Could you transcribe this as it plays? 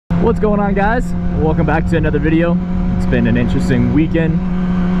What's going on, guys? Welcome back to another video. It's been an interesting weekend.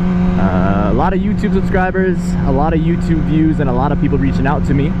 A lot of YouTube subscribers, a lot of YouTube views, and a lot of people reaching out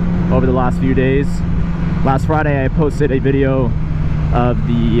to me over the last few days. Last Friday I posted a video of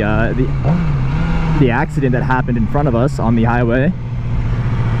the accident that happened in front of us on the highway,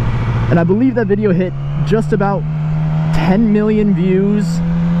 and I believe that video hit just about 10 million views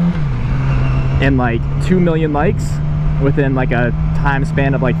and like 2 million likes within like a time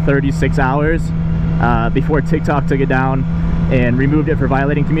span of like 36 hours before TikTok took it down and removed it for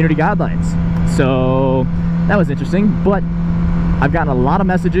violating community guidelines. So that was interesting, but I've gotten a lot of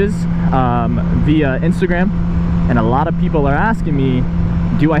messages via Instagram, and a lot of people are asking me,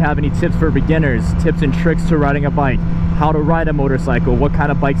 do I have any tips for beginners, tips and tricks to riding a bike, how to ride a motorcycle, what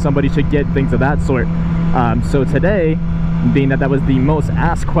kind of bike somebody should get, things of that sort. So today, being that was the most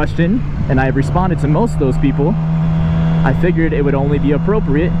asked question and I've responded to most of those people, I figured it would only be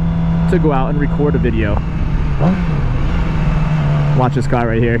appropriate to go out and record a video. Watch this car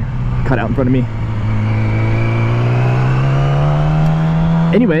right here cut out in front of me.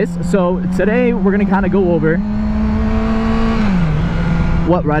 Anyways, so today we're gonna kind of go over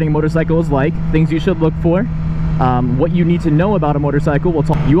what riding a motorcycle is like, things you should look for, what you need to know about a motorcycle. We'll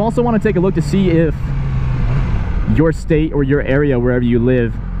talk. You also want to take a look to see if your state or your area, wherever you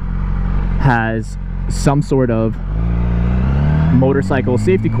live, has some sort of motorcycle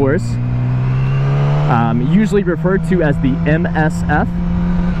safety course, usually referred to as the MSF.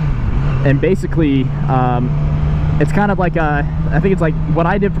 And basically it's kind of like I think it's like what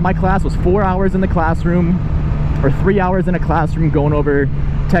I did for my class was 4 hours in the classroom or 3 hours in a classroom going over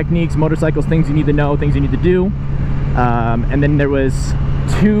techniques, motorcycles, things you need to know, things you need to do, and then there was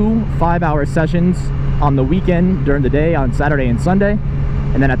 2 5-hour sessions on the weekend during the day on Saturday and Sunday,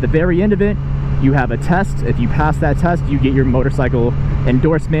 and then at the very end of it you have a test. If you pass that test, you get your motorcycle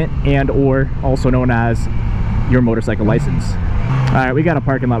endorsement, and or also known as your motorcycle license. All right, we got a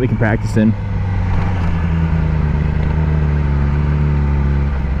parking lot we can practice in.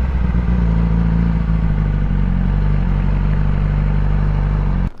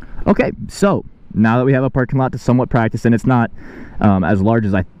 Okay, so now that we have a parking lot to somewhat practice in, it's not as large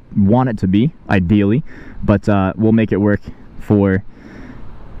as I want it to be, ideally, but we'll make it work for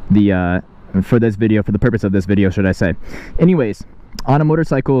the for this video, for the purpose of this video, should I say. Anyways, on a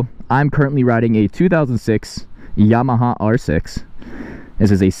motorcycle, I'm currently riding a 2006 Yamaha R6.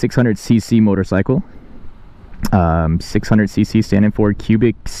 This is a 600cc motorcycle. 600cc standing for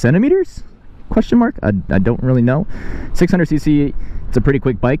cubic centimeters? Question mark? I don't really know. 600cc, it's a pretty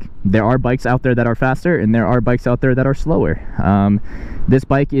quick bike. There are bikes out there that are faster, and there are bikes out there that are slower. This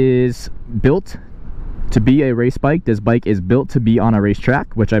bike is built to be a race bike. This bike is built to be on a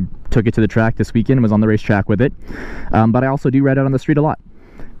racetrack, which I took it to the track this weekend and was on the racetrack with it. But I also do ride it on the street a lot.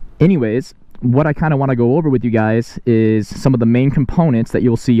 Anyways, what I kind of want to go over with you guys is some of the main components that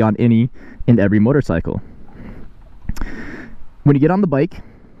you'll see on any and every motorcycle. When you get on the bike,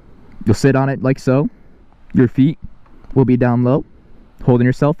 you'll sit on it like so. Your feet will be down low, holding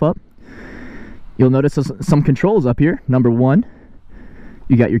yourself up. You'll notice some controls up here. Number 1,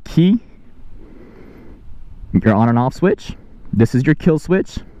 you got your key, your on and off switch. This is your kill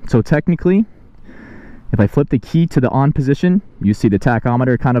switch. So technically, if I flip the key to the on position, you see the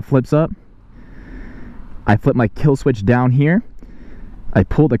tachometer kind of flips up. I flip my kill switch down here. I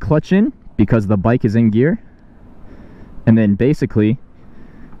pull the clutch in because the bike is in gear. And then basically,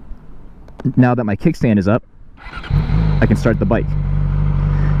 now that my kickstand is up, I can start the bike.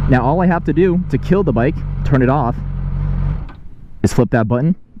 Now all I have to do to kill the bike, turn it off, is flip that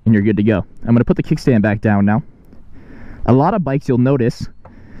button and you're good to go. I'm going to put the kickstand back down now. A lot of bikes, you'll notice,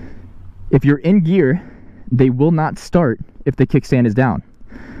 if you're in gear, they will not start if the kickstand is down.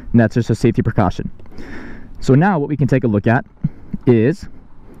 And that's just a safety precaution. So now what we can take a look at is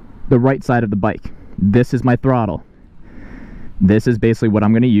the right side of the bike. This is my throttle. This is basically what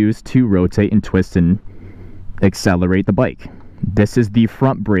I'm going to use to rotate and twist and accelerate the bike. This is the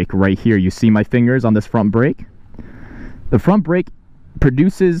front brake right here. You see my fingers on this front brake? The front brake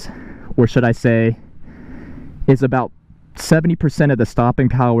produces, or should I say, is about 70% of the stopping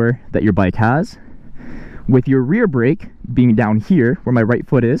power that your bike has. With your rear brake being down here where my right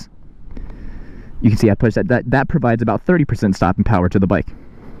foot is, you can see I push that provides about 30% stopping power to the bike.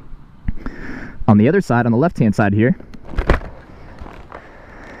 On the other side, on the left hand side here,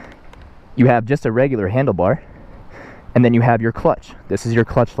 you have just a regular handlebar, and then you have your clutch. This is your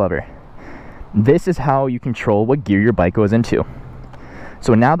clutch lever. This is how you control what gear your bike goes into.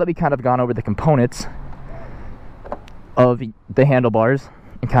 So now that we kind of gone over the components of the handlebars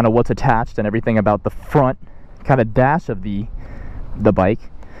and kind of what's attached and everything about the front kind of dash of the bike,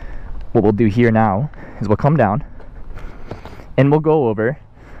 what we'll do here now is we'll come down and we'll go over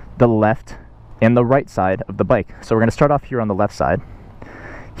the left and the right side of the bike. So we're going to start off here on the left side.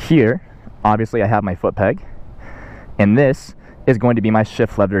 Here, obviously I have my foot peg, and this is going to be my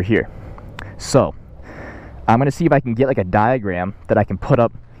shift lever here. So I'm going to see if I can get like a diagram that I can put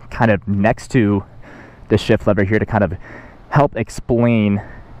up kind of next to the shift lever here to kind of help explain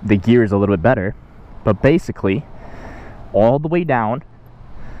the gears a little bit better. But basically, all the way down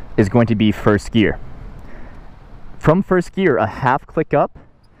is going to be first gear. From first gear, a half click up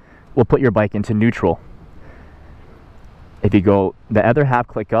will put your bike into neutral. If you go the other half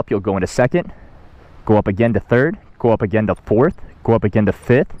click up, you'll go into second, go up again to third, go up again to fourth, go up again to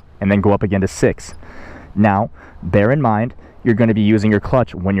fifth, and then go up again to sixth. Now, bear in mind, you're going to be using your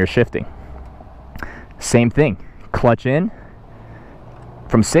clutch when you're shifting. Same thing, clutch in,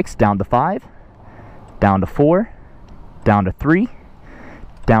 from 6 down to 5, down to 4, down to 3,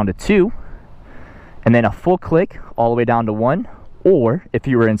 down to 2, and then a full click all the way down to 1, or if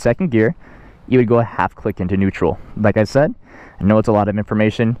you were in second gear, you would go a half click into neutral. Like I said, I know it's a lot of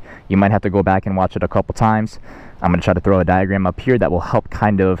information. You might have to go back and watch it a couple times. I'm going to try to throw a diagram up here that will help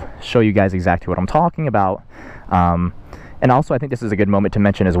kind of show you guys exactly what I'm talking about. And also, I think this is a good moment to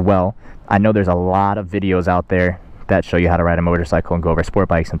mention as well, I know there's a lot of videos out there that show you how to ride a motorcycle and go over sport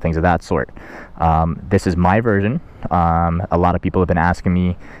bikes and things of that sort. This is my version. A lot of people have been asking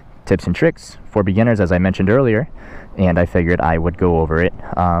me tips and tricks for beginners, as I mentioned earlier, and I figured I would go over it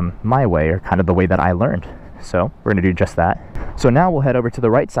my way, or kind of the way that I learned. So we're going to do just that. So now we'll head over to the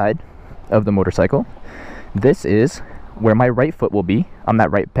right side of the motorcycle. This is where my right foot will be on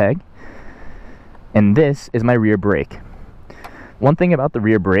that right peg, and this is my rear brake. One thing about the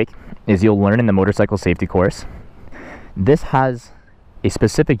rear brake is you'll learn in the motorcycle safety course, this has a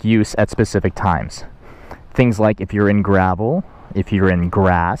specific use at specific times. Things like if you're in gravel, if you're in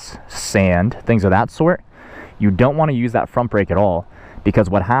grass, sand, things of that sort, you don't want to use that front brake at all, because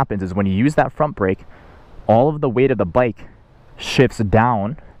what happens is when you use that front brake, all of the weight of the bike shifts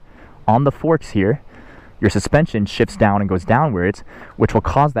down on the forks here. Your suspension shifts down and goes downwards, which will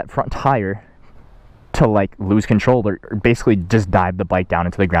cause that front tire to like lose control, or basically just dive the bike down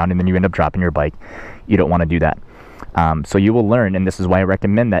into the ground, and then you end up dropping your bike. You don't want to do that. So you will learn, and this is why I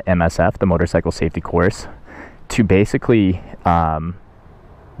recommend that MSF, the motorcycle safety course, to basically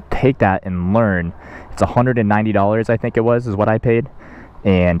take that and learn. It's $190, I think it was, is what I paid,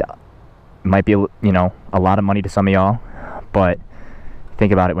 and it might be, you know, a lot of money to some of y'all, but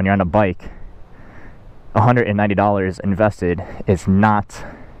think about it, when you're on a bike, $190 invested is not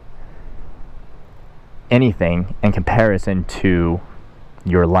anything in comparison to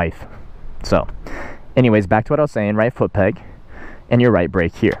your life. So anyways, back to what I was saying, right foot peg and your right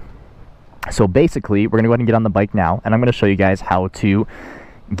brake here. So basically, we're going to go ahead and get on the bike now, and I'm going to show you guys how to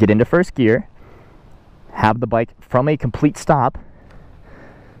get into first gear, have the bike from a complete stop,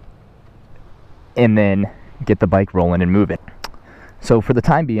 and then get the bike rolling and moving. So for the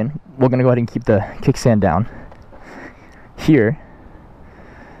time being, we're going to go ahead and keep the kickstand down. Here,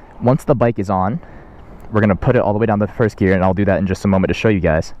 once the bike is on, we're going to put it all the way down to first gear, and I'll do that in just a moment to show you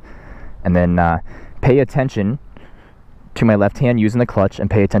guys. And then pay attention to my left hand using the clutch,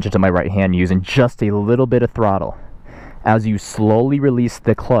 and pay attention to my right hand using just a little bit of throttle. As you slowly release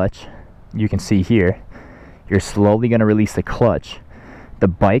the clutch, you can see here, you're slowly going to release the clutch. The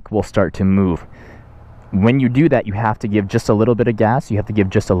bike will start to move. When you do that, you have to give just a little bit of gas, you have to give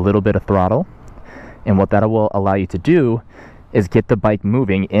just a little bit of throttle, and what that will allow you to do is get the bike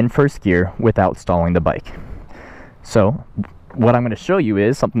moving in first gear without stalling the bike. So what I'm going to show you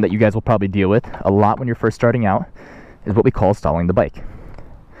is something that you guys will probably deal with a lot when you're first starting out, is what we call stalling the bike.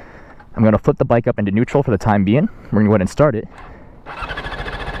 I'm going to flip the bike up into neutral for the time being. We're going to go ahead and start it.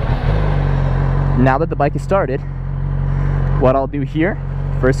 Now that the bike is started, what I'll do here,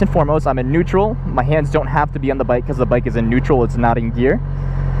 first and foremost, I'm in neutral. My hands don't have to be on the bike because the bike is in neutral, it's not in gear.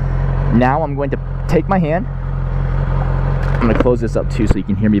 Now I'm going to take my hand, I'm going to close this up too so you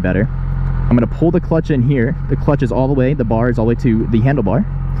can hear me better. I'm going to pull the clutch in here. The clutch is all the way, the bar is all the way to the handlebar.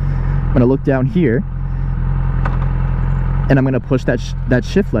 I'm going to look down here, and I'm going to push that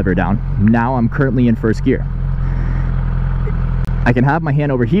shift lever down. Now I'm currently in first gear. I can have my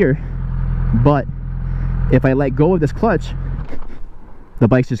hand over here, but if I let go of this clutch, the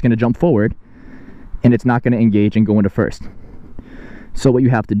bike's just going to jump forward, and it's not going to engage and go into first. So what you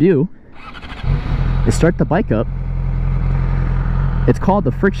have to do is start the bike up. It's called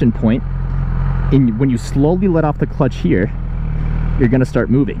the friction point, and when you slowly let off the clutch here, you're going to start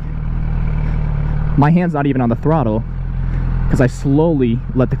moving. My hand's not even on the throttle because I slowly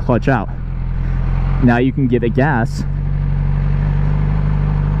let the clutch out. Now you can give it gas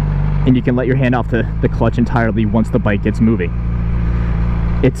and you can let your hand off the clutch entirely once the bike gets moving.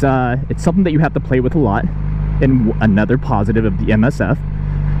 It's something that you have to play with a lot. And another positive of the MSF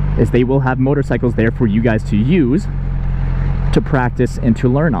is they will have motorcycles there for you guys to use to practice and to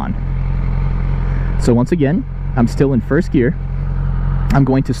learn on. So once again, I'm still in first gear. I'm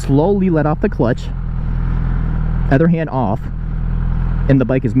going to slowly let off the clutch, other hand off, and the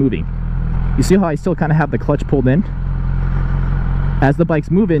bike is moving. You see how I still kind of have the clutch pulled in? As the bike's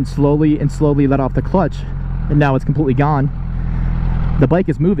moving, slowly and slowly let off the clutch, and now it's completely gone. The bike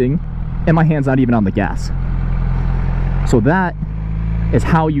is moving, and my hand's not even on the gas. So that is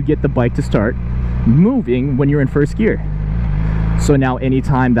how you get the bike to start moving when you're in first gear. So now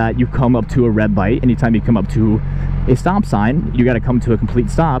anytime that you come up to a red light, anytime you come up to a stop sign, you got to come to a complete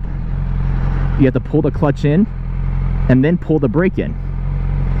stop. You have to pull the clutch in and then pull the brake in.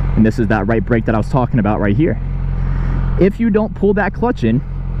 And this is that right brake that I was talking about right here. If you don't pull that clutch in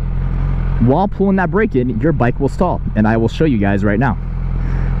while pulling that brake in, your bike will stall, and I will show you guys right now.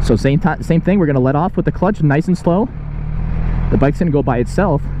 So same thing, we're going to let off with the clutch nice and slow. The bike's going to go by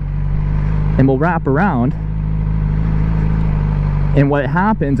itself, and we'll wrap around. And what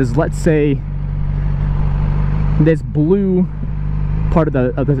happens is, let's say this blue part of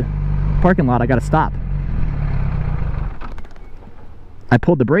the parking lot, I got to stop. I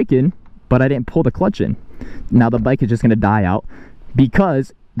pulled the brake in, but I didn't pull the clutch in. Now the bike is just going to die out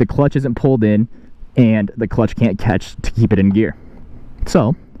because the clutch isn't pulled in and the clutch can't catch to keep it in gear.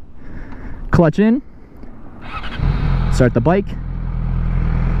 So, clutch in, start the bike,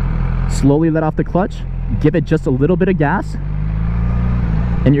 slowly let off the clutch, give it just a little bit of gas,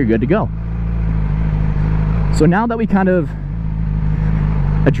 and you're good to go. So now that we kind of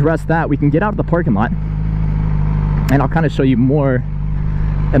address that, we can get out of the parking lot, and I'll kind of show you more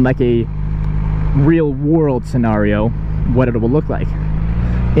in like a real world scenario what it will look like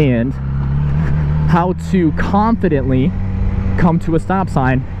and how to confidently come to a stop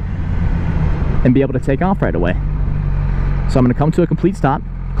sign and be able to take off right away. So I'm going to come to a complete stop,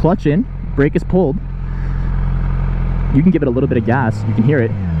 clutch in, brake is pulled. You can give it a little bit of gas, you can hear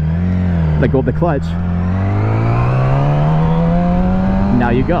it. Let go of the clutch. Now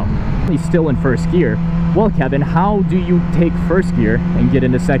you go. He's still in first gear. Well, Kevin, how do you take first gear and get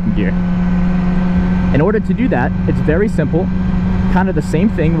into second gear? In order to do that, it's very simple. Kind of the same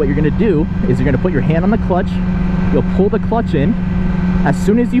thing. What you're going to do is you're going to put your hand on the clutch. You'll pull the clutch in. As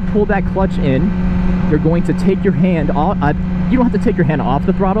soon as you pull that clutch in, you're going to take your hand off. You don't have to take your hand off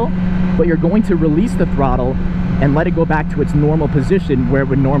the throttle, but you're going to release the throttle and let it go back to its normal position where it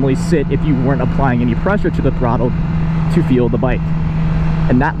would normally sit if you weren't applying any pressure to the throttle to fuel the bike.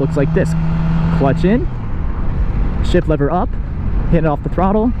 And that looks like this. Clutch in, shift lever up, hit it off the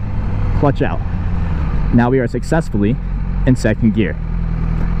throttle, clutch out. Now we are successfully in second gear.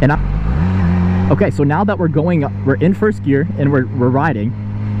 And okay, so now that we're in first gear and we're riding,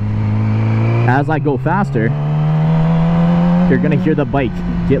 as I go faster, you're gonna hear the bike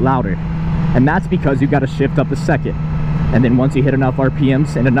get louder. And that's because you gotta shift up the second. And then once you hit enough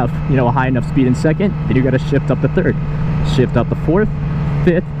RPMs and enough, a high enough speed in second, then you gotta shift up the third, shift up the fourth,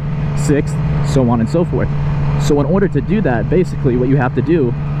 fifth, sixth, so on and so forth. So in order to do that, basically what you have to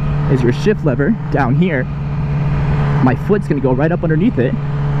do is your shift lever down here, my foot's gonna go right up underneath it,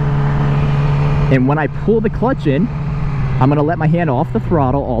 and when I pull the clutch in, I'm gonna let my hand off the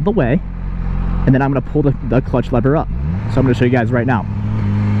throttle all the way, and then I'm gonna pull the clutch lever up. So I'm gonna show you guys right now.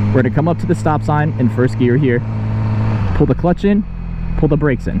 We're gonna come up to the stop sign in first gear here, pull the clutch in, pull the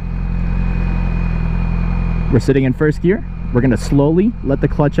brakes in. We're sitting in first gear. We're gonna slowly let the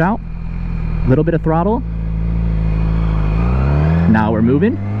clutch out, a little bit of throttle. Now we're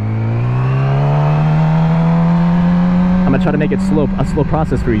moving. I'm gonna try to make it a slow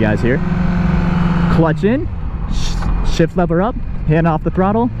process for you guys here. Clutch in, shift lever up, hand off the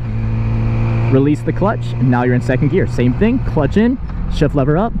throttle, release the clutch, and now you're in second gear. Same thing, clutch in, shift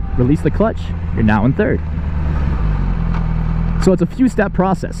lever up, release the clutch, you're now in third. So it's a few-step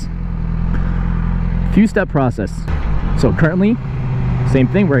process. Few-step process. So currently, same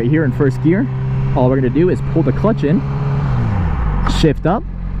thing, we're here in first gear. All we're gonna do is pull the clutch in, shift up,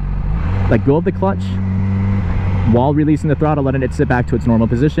 let go of the clutch, while releasing the throttle, letting it sit back to its normal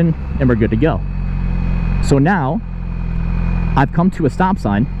position, and we're good to go. So now, I've come to a stop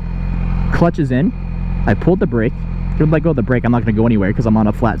sign, clutch is in, I pulled the brake, let go of the brake, I'm not gonna go anywhere because I'm on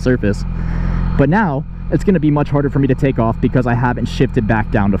a flat surface. But now, it's gonna be much harder for me to take off because I haven't shifted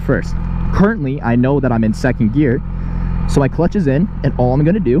back down to first. Currently, I know that I'm in second gear, so my clutch is in, and all I'm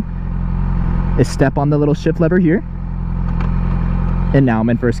gonna do is step on the little shift lever here, and now I'm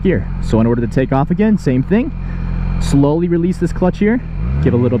in first gear. So in order to take off again, same thing, slowly release this clutch here,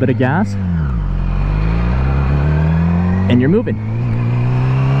 give a little bit of gas, and you're moving.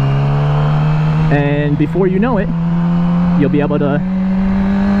 And before you know it, you'll be able to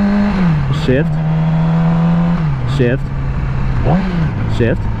shift, shift,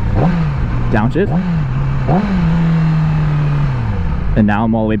 shift, downshift, and now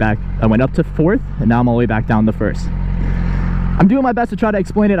I'm all the way back. I went up to 4th, and now I'm all the way back down to 1st. I'm doing my best to try to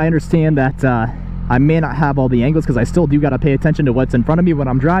explain it. I understand that I may not have all the angles because I still do got to pay attention to what's in front of me when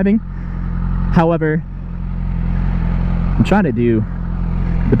I'm driving. However, I'm trying to do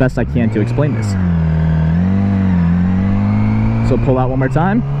the best I can to explain this. So pull out one more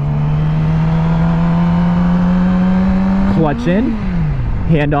time. Clutch in,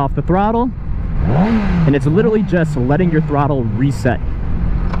 hand off the throttle, and it's literally just letting your throttle reset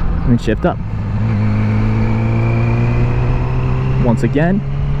and shift up. Once again,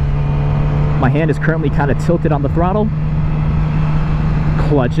 my hand is currently kind of tilted on the throttle.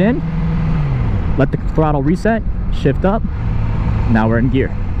 Clutch in, let the throttle reset, shift up. Now we're in gear.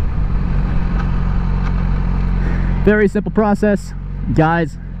 Very simple process.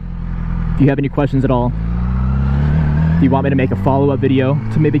 Guys, if you have any questions at all, if you want me to make a follow-up video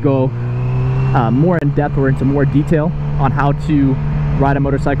to maybe go more in depth or into more detail on how to ride a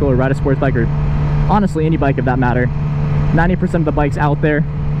motorcycle or ride a sports bike, or honestly any bike of that matter, 90% of the bikes out there,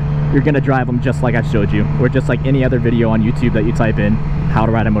 you're gonna drive them just like I showed you, or just like any other video on YouTube that you type in how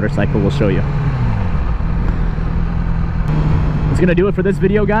to ride a motorcycle will show you. That's gonna do it for this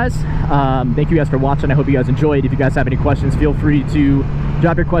video, guys. Thank you guys for watching. I hope you guys enjoyed. If you guys have any questions, feel free to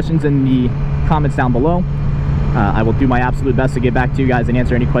drop your questions in the comments down below. I will do my absolute best to get back to you guys and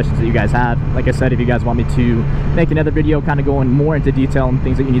answer any questions that you guys have. Like I said, if you guys want me to make another video kind of going more into detail on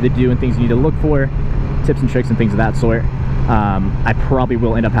things that you need to do and things you need to look for, tips and tricks and things of that sort, I probably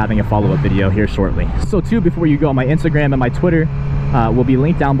will end up having a follow-up video here shortly. So too, before you go, my Instagram and my Twitter will be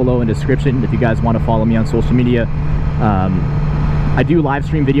linked down below in the description if you guys want to follow me on social media. I do live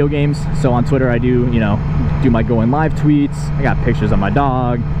stream video games, so on Twitter I do, you know, do my going live tweets. I got pictures of my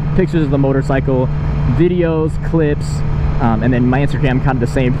dog, pictures of the motorcycle, videos, clips, and then my Instagram, kind of the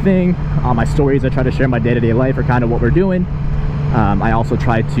same thing. On my stories I try to share my day-to-day life or kind of what we're doing. I also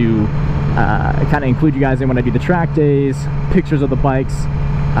try to kind of include you guys in when I do the track days, pictures of the bikes,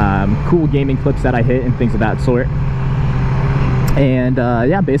 cool gaming clips that I hit and things of that sort. And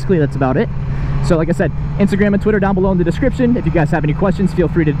yeah, basically that's about it. So like I said, Instagram and Twitter down below in the description. If you guys have any questions, feel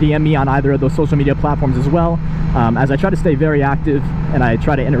free to DM me on either of those social media platforms as well, as I try to stay very active and I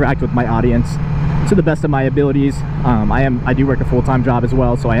try to interact with my audience to the best of my abilities. I do work a full-time job as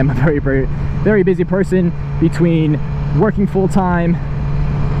well, so I am a very busy person between working full-time,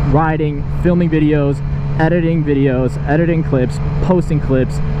 riding, filming videos, editing clips, posting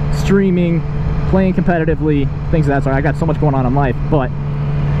clips, streaming, playing competitively, things of that sort. I got so much going on in life, but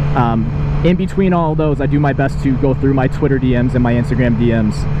in between all those, I do my best to go through my Twitter DMs and my Instagram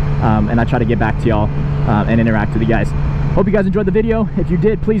DMs, and I try to get back to y'all and interact with you guys. Hope you guys enjoyed the video. If you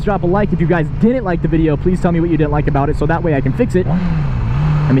did, please drop a like. If you guys didn't like the video, please tell me what you didn't like about it, so that way I can fix it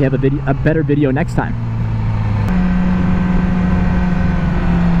and we have a better video next time.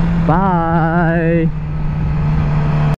 Bye.